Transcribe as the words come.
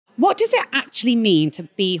What does it actually mean to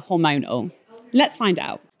be hormonal? Let's find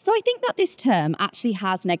out. So I think that this term actually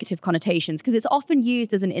has negative connotations because it's often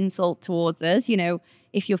used as an insult towards us. You know,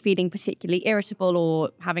 if you're feeling particularly irritable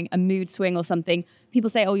or having a mood swing or something, people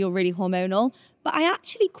say, oh, you're really hormonal. But I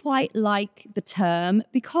actually quite like the term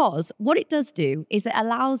because what it does do is it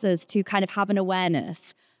allows us to kind of have an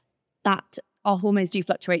awareness that our hormones do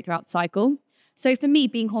fluctuate throughout the cycle. So for me,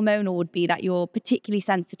 being hormonal would be that you're particularly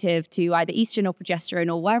sensitive to either estrogen or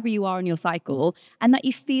progesterone or wherever you are in your cycle, and that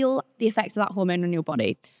you feel the effects of that hormone on your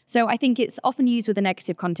body. So I think it's often used with a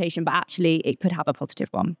negative connotation, but actually it could have a positive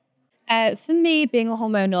one. For me, being a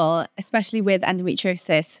hormonal, especially with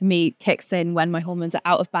endometriosis, for me kicks in when my hormones are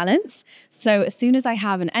out of balance. So as soon as I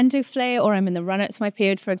have an endo flare or I'm in the run-up to my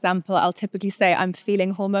period, for example, I'll typically say I'm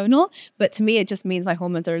feeling hormonal. But to me, it just means my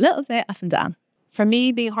hormones are a little bit up and down. For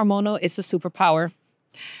me, being hormonal is a superpower.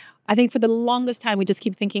 I think for the longest time, we just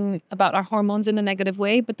keep thinking about our hormones in a negative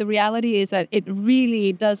way. But the reality is that it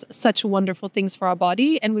really does such wonderful things for our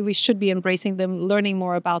body. And we should be embracing them, learning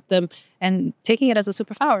more about them, and taking it as a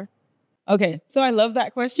superpower. Okay, so I love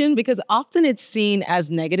that question because often it's seen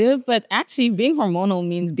as negative, but actually being hormonal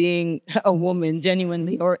means being a woman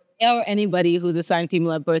genuinely or anybody who's assigned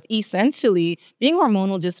female at birth. Essentially, being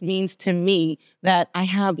hormonal just means to me that I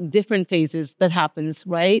have different phases that happens,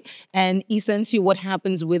 right? And essentially what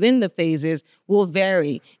happens within the phases will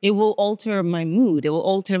vary. It will alter my mood. It will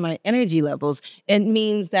alter my energy levels. It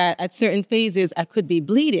means that at certain phases, I could be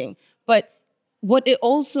bleeding. But what it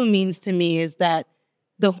also means to me is that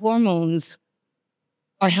the hormones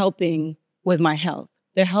are helping with my health.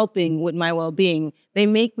 They're helping with my well-being. They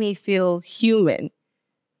make me feel human.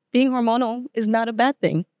 Being hormonal is not a bad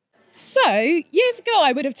thing. So years ago,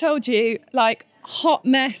 I would have told you like hot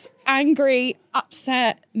mess, angry,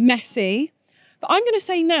 upset, messy. But I'm going to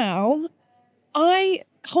say now,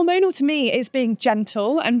 hormonal to me is being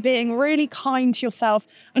gentle and being really kind to yourself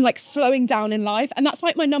and like slowing down in life. And that's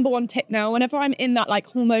like my number one tip now. Whenever I'm in that like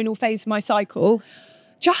hormonal phase of my cycle,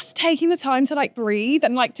 just taking the time to like breathe.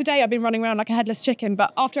 And like today I've been running around like a headless chicken,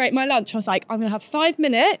 but after I ate my lunch, I was like, I'm gonna have 5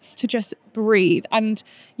 minutes to just breathe. And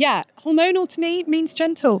yeah, hormonal to me means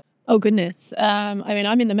gentle. Oh goodness. I mean,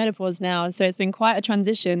 I'm in the menopause now, so it's been quite a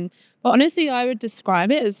transition. But honestly, I would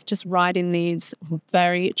describe it as just riding these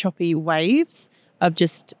very choppy waves of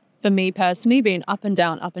just, for me personally, being up and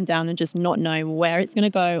down and just not knowing where it's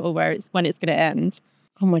gonna go or when it's gonna end.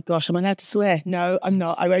 Oh my gosh, am I allowed to swear? No, I'm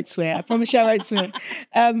not. I won't swear. I promise you I won't swear.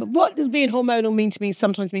 What does being hormonal mean to me?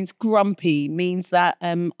 Sometimes means grumpy, means that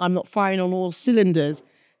I'm not firing on all cylinders.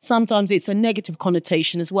 Sometimes it's a negative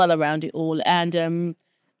connotation as well around it all. And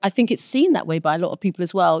I think it's seen that way by a lot of people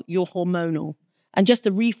as well. You're hormonal. And just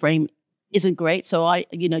the reframe isn't great. So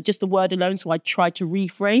just the word alone. So I try to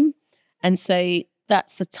reframe and say,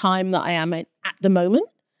 that's the time that I am at the moment.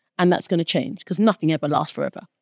 And that's going to change because nothing ever lasts forever.